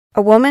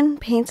A woman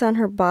paints on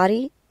her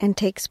body and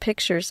takes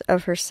pictures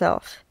of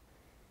herself.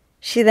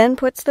 She then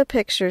puts the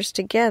pictures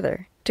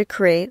together to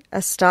create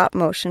a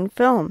stop-motion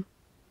film.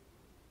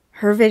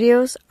 Her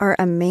videos are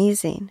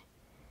amazing.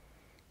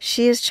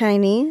 She is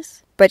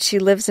Chinese, but she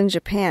lives in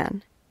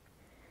Japan.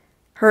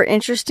 Her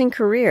interesting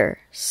career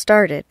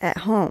started at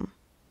home.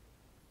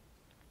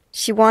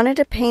 She wanted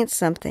to paint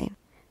something,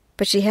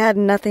 but she had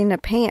nothing to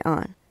paint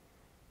on.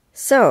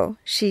 So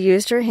she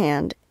used her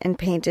hand and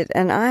painted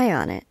an eye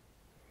on it.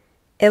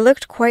 It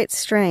looked quite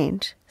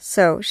strange,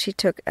 so she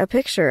took a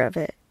picture of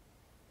it.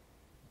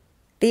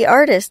 The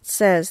artist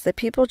says that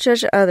people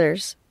judge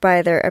others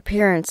by their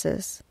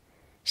appearances.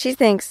 She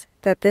thinks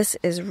that this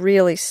is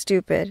really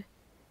stupid.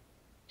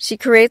 She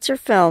creates her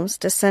films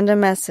to send a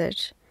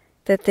message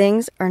that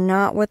things are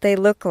not what they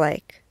look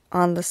like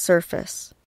on the surface.